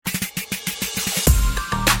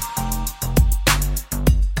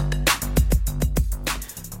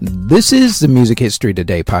This is the Music History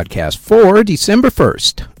Today podcast for December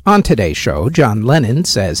 1st. On today's show, John Lennon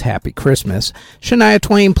says Happy Christmas, Shania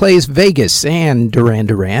Twain plays Vegas, and Duran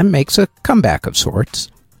Duran makes a comeback of sorts.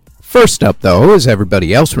 First up, though, as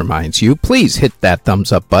everybody else reminds you, please hit that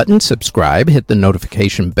thumbs up button, subscribe, hit the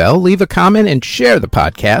notification bell, leave a comment, and share the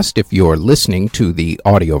podcast if you're listening to the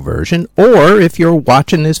audio version, or if you're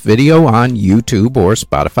watching this video on YouTube or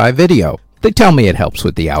Spotify video. They tell me it helps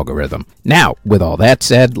with the algorithm. Now, with all that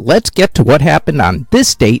said, let's get to what happened on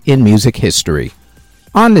this date in music history.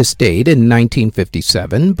 On this date in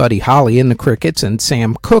 1957, Buddy Holly and the Crickets and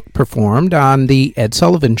Sam Cooke performed on The Ed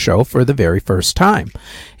Sullivan Show for the very first time.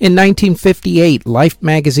 In 1958, Life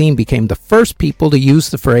magazine became the first people to use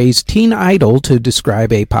the phrase teen idol to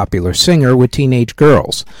describe a popular singer with teenage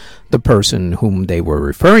girls. The person whom they were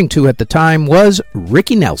referring to at the time was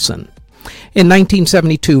Ricky Nelson. In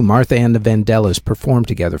 1972, Martha and the Vandellas performed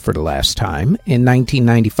together for the last time. In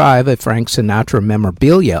 1995, a Frank Sinatra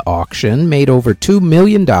memorabilia auction made over $2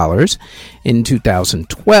 million. In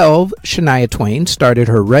 2012, Shania Twain started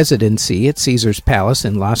her residency at Caesars Palace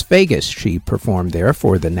in Las Vegas. She performed there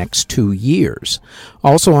for the next 2 years.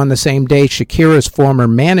 Also on the same day, Shakira's former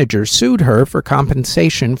manager sued her for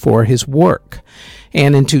compensation for his work.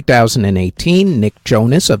 And in 2018, Nick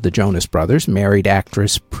Jonas of the Jonas Brothers married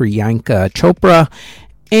actress Priyanka Chopra.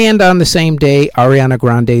 And on the same day, Ariana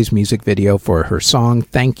Grande's music video for her song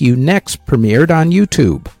Thank You Next premiered on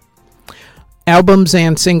YouTube. Albums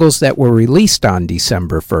and singles that were released on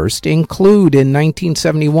December 1st include in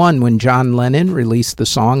 1971 when John Lennon released the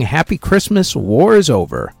song Happy Christmas, War is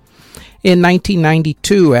Over. In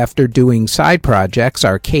 1992, after doing side projects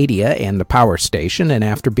Arcadia and the Power Station, and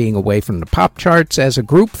after being away from the pop charts as a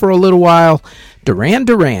group for a little while, Duran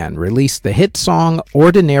Duran released the hit song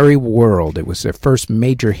Ordinary World. It was their first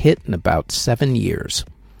major hit in about 7 years.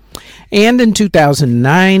 And in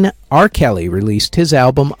 2009, R. Kelly released his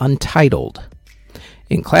album Untitled.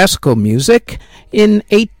 In classical music, in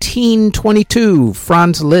 1822,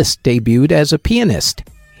 Franz Liszt debuted as a pianist.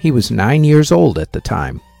 He was 9 years old at the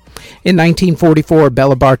time. In 1944,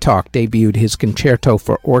 Bela Bartok debuted his Concerto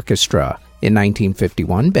for Orchestra. In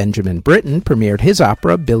 1951, Benjamin Britten premiered his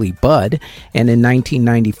opera, Billy Budd. And in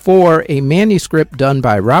 1994, a manuscript done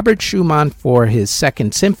by Robert Schumann for his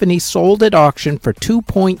Second Symphony sold at auction for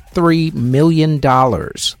 $2.3 million.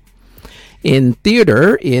 In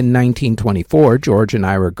theater, in 1924, George and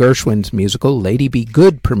Ira Gershwin's musical Lady Be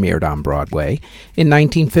Good premiered on Broadway. In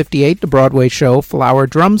 1958, the Broadway show Flower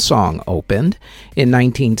Drum Song opened. In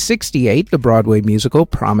 1968, the Broadway musical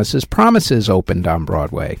Promises, Promises opened on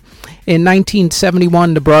Broadway. In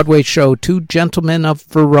 1971, the Broadway show Two Gentlemen of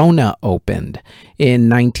Verona opened. In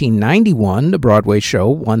 1991, the Broadway show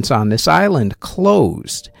Once on This Island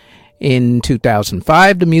closed. In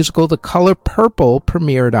 2005, the musical The Color Purple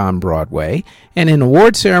premiered on Broadway, and in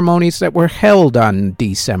award ceremonies that were held on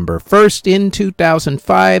December 1st in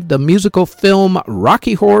 2005, the musical film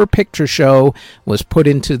Rocky Horror Picture Show was put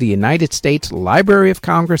into the United States Library of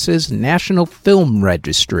Congress's National Film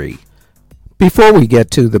Registry. Before we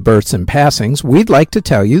get to the births and passings, we'd like to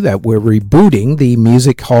tell you that we're rebooting the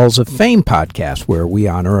Music Halls of Fame podcast, where we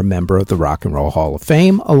honor a member of the Rock and Roll Hall of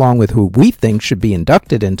Fame, along with who we think should be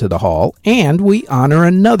inducted into the hall, and we honor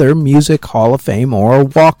another Music Hall of Fame or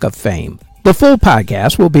Walk of Fame. The full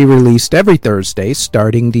podcast will be released every Thursday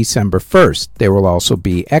starting December 1st. There will also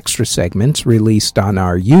be extra segments released on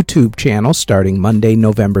our YouTube channel starting Monday,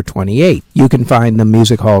 November 28th. You can find the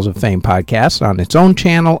Music Halls of Fame podcast on its own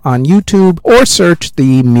channel on YouTube or search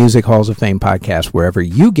the Music Halls of Fame podcast wherever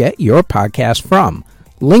you get your podcast from.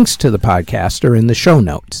 Links to the podcast are in the show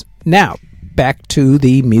notes. Now, back to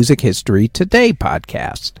the Music History Today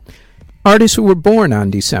podcast. Artists who were born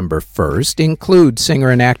on December 1st include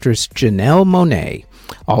singer and actress Janelle Monáe,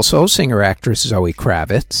 also singer-actress Zoe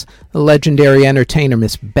Kravitz, legendary entertainer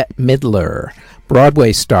Miss Bette Midler,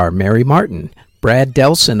 Broadway star Mary Martin, Brad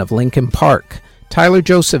Delson of Linkin Park, Tyler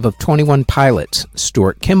Joseph of 21 Pilots,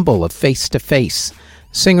 Stuart Kimball of Face to Face,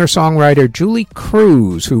 singer-songwriter Julie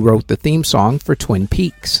Cruz, who wrote the theme song for Twin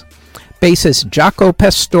Peaks, bassist Jaco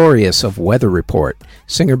Pastorius of Weather Report,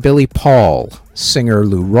 singer Billy Paul, singer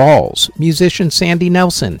Lou Rawls, musician Sandy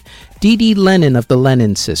Nelson, Dee Dee Lennon of the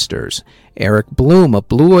Lennon Sisters, Eric Bloom of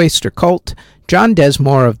Blue Oyster Cult, John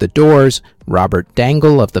Densmore of The Doors, Robert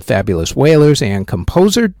Dangle of the Fabulous Wailers, and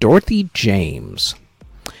composer Dorothy James.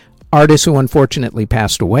 Artists who unfortunately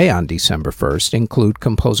passed away on December 1st include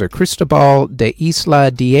composer Cristobal de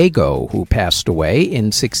Isla Diego, who passed away in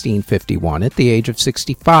 1651 at the age of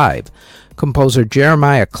 65. Composer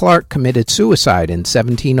Jeremiah Clarke committed suicide in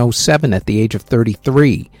 1707 at the age of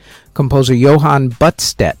 33. Composer Johann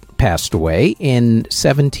Buttstedt passed away in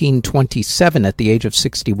 1727 at the age of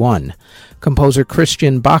 61. Composer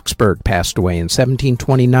Christian Boxberg passed away in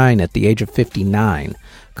 1729 at the age of 59.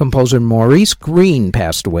 Composer Maurice Greene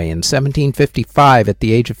passed away in 1755 at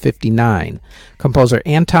the age of 59. Composer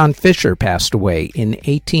Anton Fischer passed away in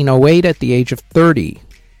 1808 at the age of 30.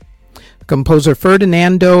 Composer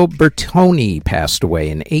Ferdinando Bertoni passed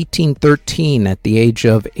away in 1813 at the age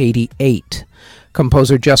of 88.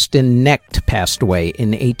 Composer Justin Knecht passed away in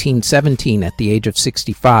 1817 at the age of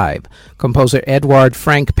 65. Composer Edward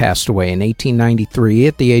Frank passed away in 1893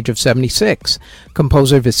 at the age of 76.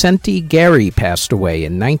 Composer Vicente Gary passed away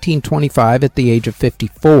in 1925 at the age of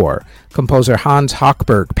 54. Composer Hans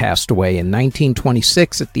Hochberg passed away in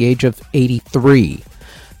 1926 at the age of 83.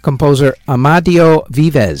 Composer Amadeo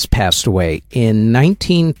Vives passed away in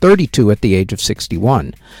 1932 at the age of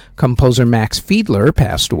 61. Composer Max Fiedler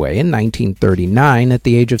passed away in 1939 at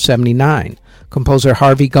the age of 79. Composer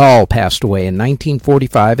Harvey Gall passed away in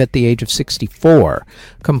 1945 at the age of 64.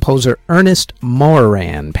 Composer Ernest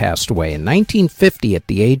Moran passed away in 1950 at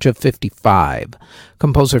the age of 55.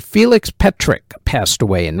 Composer Felix Petrick passed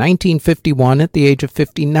away in 1951 at the age of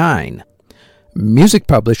 59. Music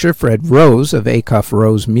publisher Fred Rose of Acuff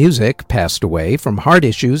Rose Music passed away from heart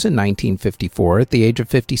issues in 1954 at the age of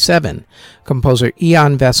 57. Composer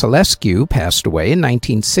Ion Vasilescu passed away in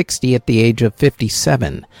 1960 at the age of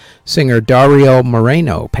 57. Singer Dario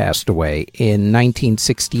Moreno passed away in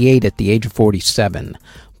 1968 at the age of 47.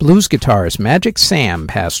 Blues guitarist Magic Sam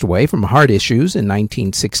passed away from heart issues in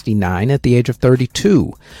 1969 at the age of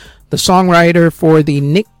 32. The songwriter for The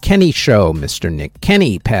Nick Kenny Show, Mr. Nick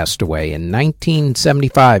Kenny, passed away in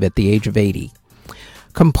 1975 at the age of 80.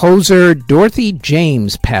 Composer Dorothy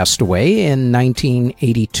James passed away in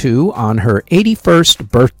 1982 on her 81st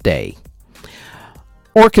birthday.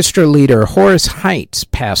 Orchestra leader Horace Heights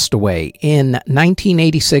passed away in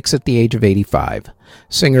 1986 at the age of 85.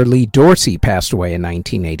 Singer Lee Dorsey passed away in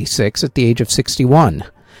 1986 at the age of 61.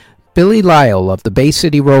 Billy Lyle of the Bay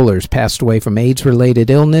City Rollers passed away from AIDS-related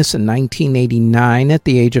illness in 1989 at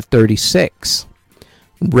the age of 36.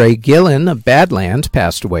 Ray Gillen of Badlands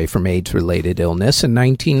passed away from AIDS-related illness in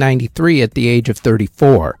 1993 at the age of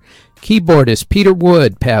 34. Keyboardist Peter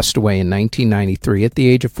Wood passed away in 1993 at the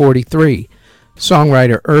age of 43.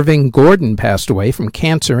 Songwriter Irving Gordon passed away from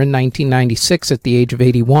cancer in 1996 at the age of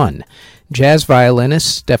 81. Jazz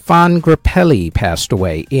violinist Stefan Grappelli passed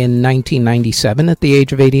away in 1997 at the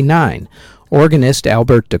age of 89. Organist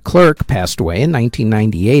Albert de Klerk passed away in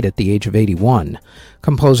 1998 at the age of 81.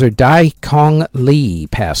 Composer Dai Kong Lee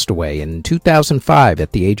passed away in 2005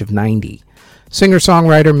 at the age of 90.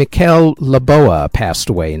 Singer-songwriter Mikel Laboa passed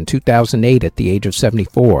away in 2008 at the age of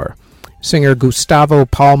 74. Singer Gustavo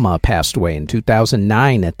Palma passed away in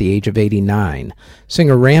 2009 at the age of 89.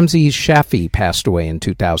 Singer Ramses Shafi passed away in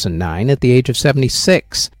 2009 at the age of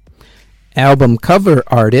 76. Album cover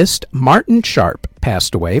artist Martin Sharp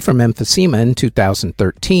passed away from emphysema in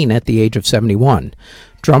 2013 at the age of 71.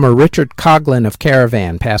 Drummer Richard Coughlin of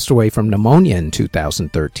Caravan passed away from pneumonia in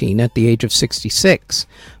 2013 at the age of 66.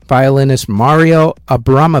 Violinist Mario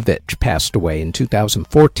Abramovich passed away in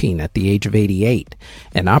 2014 at the age of 88.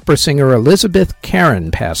 And opera singer Elizabeth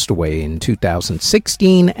Karen passed away in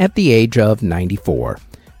 2016 at the age of 94.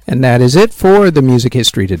 And that is it for the Music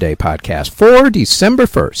History Today podcast for December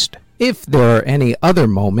 1st. If there are any other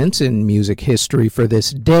moments in music history for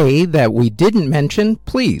this day that we didn't mention,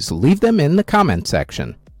 please leave them in the comment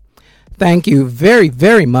section. Thank you very,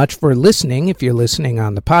 very much for listening if you're listening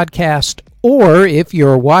on the podcast, or if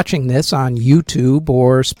you're watching this on YouTube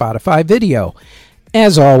or Spotify video.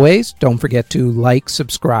 As always, don't forget to like,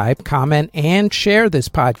 subscribe, comment, and share this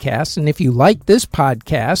podcast. And if you like this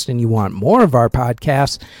podcast and you want more of our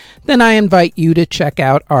podcasts, then I invite you to check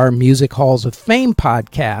out our Music Halls of Fame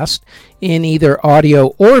podcast in either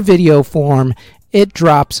audio or video form. It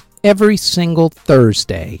drops every single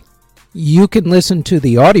Thursday. You can listen to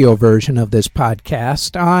the audio version of this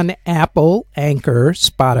podcast on Apple, Anchor,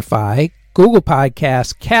 Spotify, Google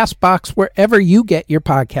Podcasts, CastBox, wherever you get your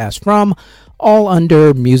podcast from, all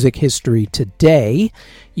under Music History Today.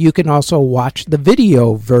 You can also watch the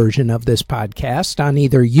video version of this podcast on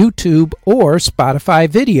either YouTube or Spotify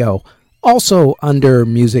Video, also under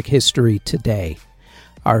Music History Today.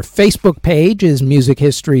 Our Facebook page is Music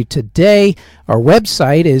History Today. Our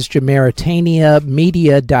website is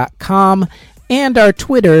JamaritaniaMedia.com. And our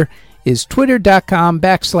Twitter is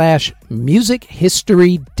twitter.com/Music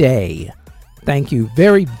History Day. Thank you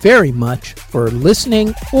very, very much for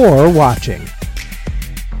listening or watching.